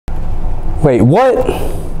Wait, what?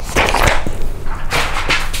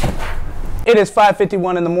 It is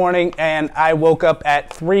 5:51 in the morning and I woke up at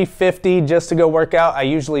 3:50 just to go work out. I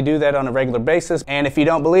usually do that on a regular basis. And if you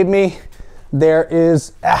don't believe me, there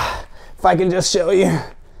is, if I can just show you,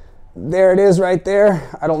 there it is right there.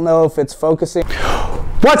 I don't know if it's focusing.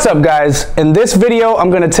 What's up guys? In this video,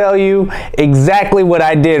 I'm gonna tell you exactly what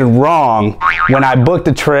I did wrong when I booked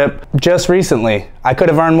a trip just recently. I could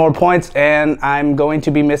have earned more points and I'm going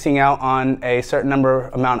to be missing out on a certain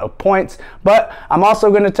amount of points, but I'm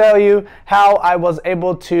also gonna tell you how I was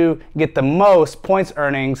able to get the most points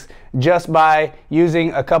earnings just by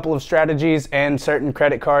using a couple of strategies and certain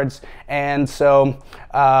credit cards. And so,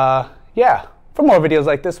 yeah, for more videos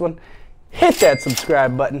like this one, hit that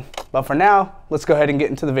subscribe button. But for now, let's go ahead and get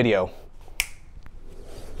into the video.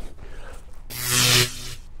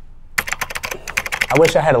 I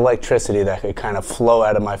wish I had electricity that could kind of flow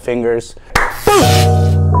out of my fingers.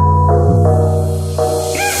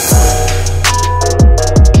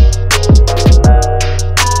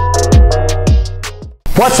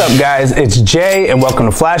 What's up guys, it's Jay and welcome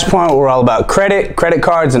to Flashpoint, where we're all about credit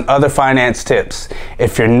cards, and other finance tips.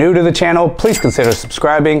 If you're new to the channel, please consider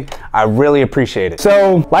subscribing. I really appreciate it.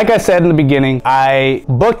 So, like I said in the beginning, I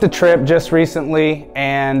booked a trip just recently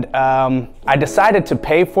and I decided to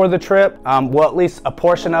pay for the trip, well at least a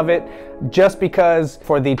portion of it, just because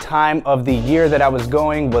for the time of the year that I was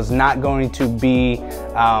going was not going to be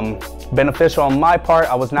beneficial on my part.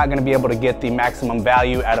 I was not going to be able to get the maximum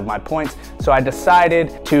value out of my points. So I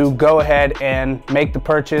decided to go ahead and make the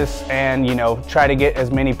purchase and, you know, try to get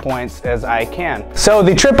as many points as I can. So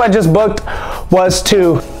the trip I just booked was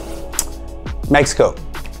to Mexico.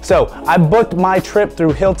 So I booked my trip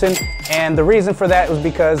through Hilton, and the reason for that was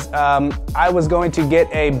because I was going to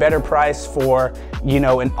get a better price for, you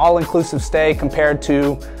know, an all-inclusive stay compared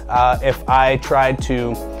to if I tried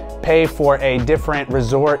to pay for a different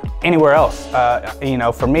resort anywhere else. You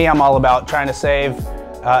know, for me, I'm all about trying to save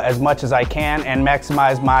as much as I can and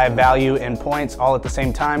maximize my value in points all at the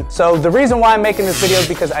same time. So the reason why I'm making this video is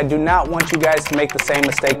because I do not want you guys to make the same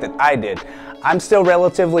mistake that I did. I'm still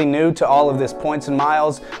relatively new to all of this points and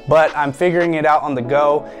miles, but I'm figuring it out on the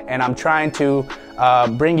go, and I'm trying to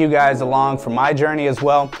bring you guys along for my journey as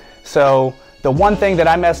well. So the one thing that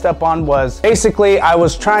I messed up on was basically I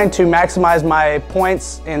was trying to maximize my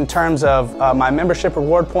points in terms of my membership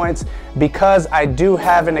reward points, because I do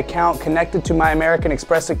have an account connected to my American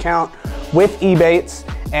Express account with Ebates.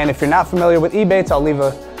 And if you're not familiar with Ebates, I'll leave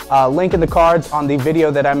a link in the cards on the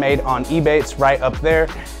video that I made on Ebates right up there.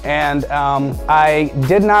 And I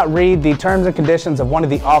did not read the terms and conditions of one of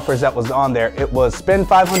the offers that was on there. It was spend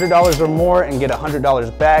 $500 or more and get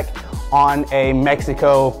 $100 back on a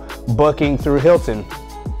Mexico booking through Hilton.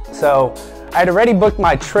 So I had already booked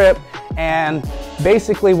my trip, and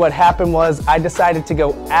basically what happened was I decided to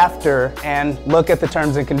go after and look at the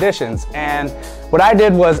terms and conditions. And what I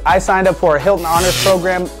did was I signed up for a Hilton Honors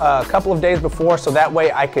program a couple of days before, so that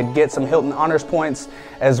way I could get some Hilton Honors points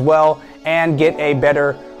as well and get a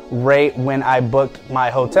better rate when I booked my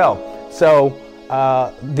hotel. So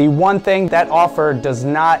the one thing that offer does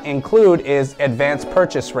not include is advanced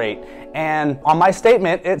purchase rate. And on my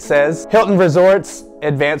statement, it says Hilton Resorts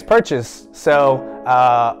advanced purchase. So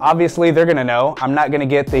obviously they're gonna know I'm not gonna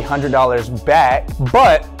get the $100 back,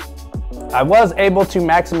 but I was able to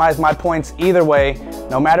maximize my points either way,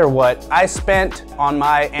 no matter what. I spent on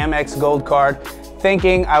my Amex Gold card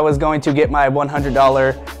thinking I was going to get my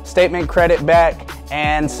 $100 statement credit back,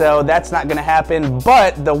 and so that's not gonna happen.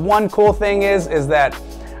 But the one cool thing is that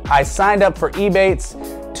I signed up for Ebates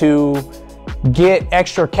to get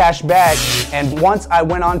extra cash back, and once I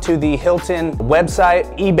went onto the Hilton website,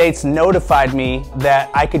 Ebates notified me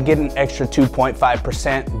that I could get an extra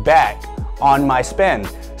 2.5% back on my spend.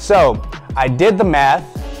 So I did the math,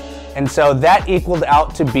 and so that equaled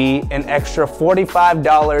out to be an extra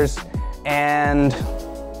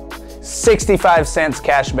 $45.65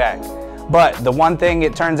 cash back. But the one thing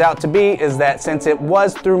it turns out to be is that since it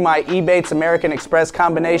was through my Ebates American Express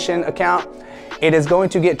combination account, it is going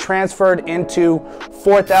to get transferred into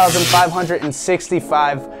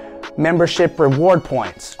 4,565 membership reward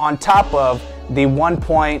points on top of the 1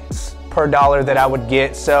 points per dollar that I would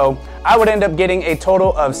get. So I would end up getting a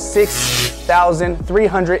total of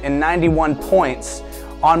 6,391 points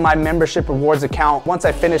on my membership rewards account once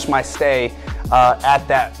I finish my stay at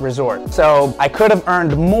that resort. So I could have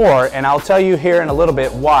earned more, and I'll tell you here in a little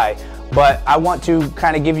bit why. But I want to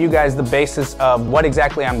kind of give you guys the basis of what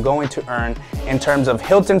exactly I'm going to earn in terms of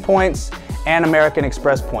Hilton points and American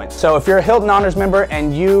Express points. So if you're a Hilton Honors member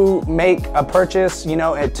and you make a purchase, you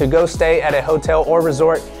know, to go stay at a hotel or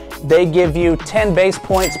resort they give you 10 base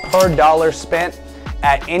points per dollar spent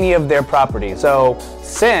at any of their properties. So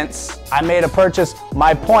since I made a purchase,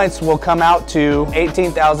 my points will come out to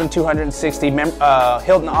 18,260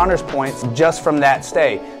 Hilton Honors points just from that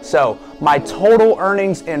stay. So my total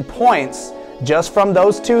earnings in points just from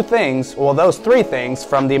those two things, well, those three things,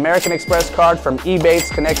 from the American Express card, from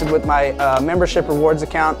Ebates connected with my membership rewards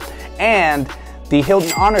account, and the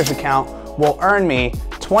Hilton Honors account, will earn me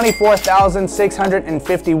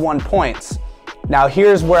 24,651 points. Now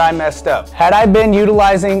here's where I messed up. Had I been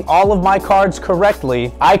utilizing all of my cards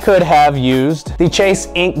correctly, I could have used the Chase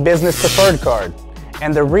Inc. Business Preferred card.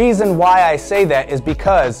 And the reason why I say that is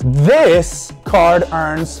because this card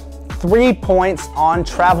earns 3 points on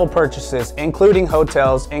travel purchases, including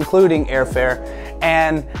hotels, including airfare,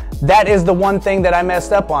 and that is the one thing that I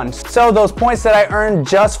messed up on. So those points that I earned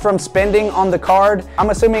just from spending on the card, I'm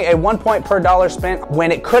assuming a 1 point per dollar spent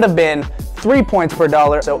when it could have been 3 points per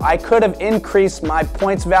dollar. So I could have increased my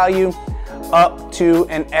points value up to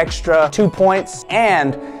an extra 2 points.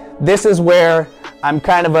 And this is where I'm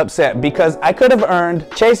kind of upset, because I could have earned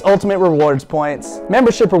Chase Ultimate Rewards points,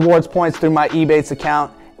 membership rewards points through my Ebates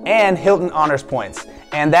account, and Hilton Honors points.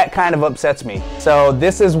 And that kind of upsets me. So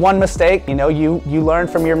this is one mistake. You know, you learn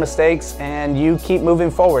from your mistakes and you keep moving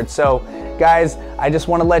forward. So guys, I just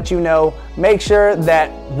want to let you know, make sure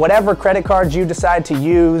that whatever credit cards you decide to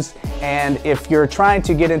use, and if you're trying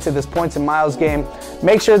to get into this points and miles game,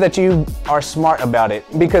 make sure that you are smart about it,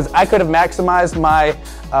 because I could have maximized my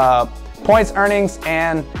points earnings,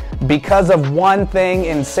 and because of one thing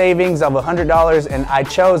in savings of $100, and I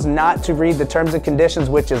chose not to read the terms and conditions,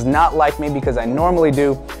 which is not like me because I normally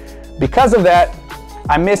do. Because of that,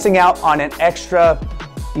 I'm missing out on an extra,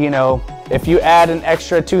 you know, if you add an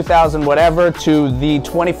extra 2,000 whatever to the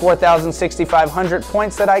 24,600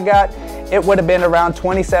 points that I got, it would have been around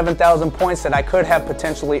 27,000 points that I could have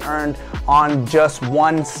potentially earned on just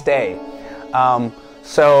one stay.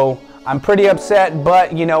 So I'm pretty upset,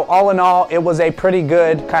 but you know, all in all, it was a pretty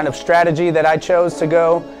good kind of strategy that I chose to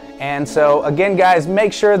go. And so again, guys,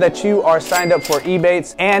 make sure that you are signed up for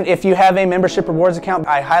Ebates. And if you have a membership rewards account,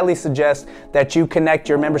 I highly suggest that you connect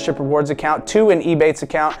your membership rewards account to an Ebates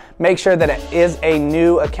account. Make sure that it is a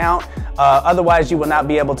new account. Otherwise, you will not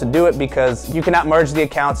be able to do it, because you cannot merge the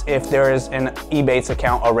accounts if there is an Ebates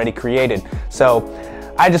account already created. So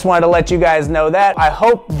I just wanted to let you guys know that. I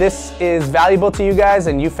hope this is valuable to you guys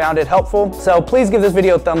and you found it helpful. So please give this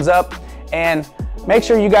video a thumbs up, and make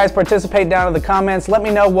sure you guys participate down in the comments. Let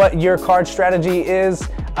me know what your card strategy is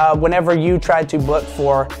whenever you try to book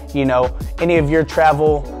for, you know, any of your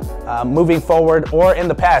travel moving forward, or in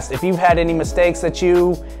the past. If you've had any mistakes that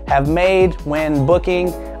you have made when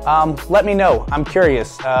booking, let me know. I'm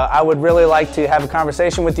curious. I would really like to have a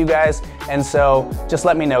conversation with you guys, and so just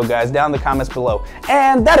let me know, guys, down in the comments below.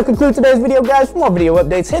 And that'll conclude today's video, guys. For more video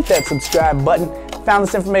updates, hit that subscribe button. Found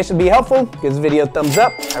this information to be helpful, give this video a thumbs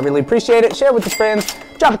up. I really appreciate it. Share it with your friends.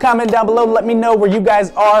 Drop a comment down below. Let me know where you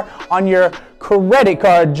guys are on your credit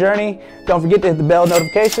card journey. Don't forget to hit the bell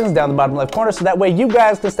notifications down the bottom left corner, so that way you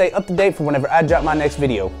guys can stay up to date for whenever I drop my next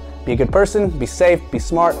video. Be a good person, be safe, be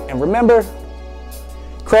smart, and remember,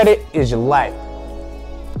 credit is your life.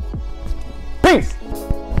 Peace.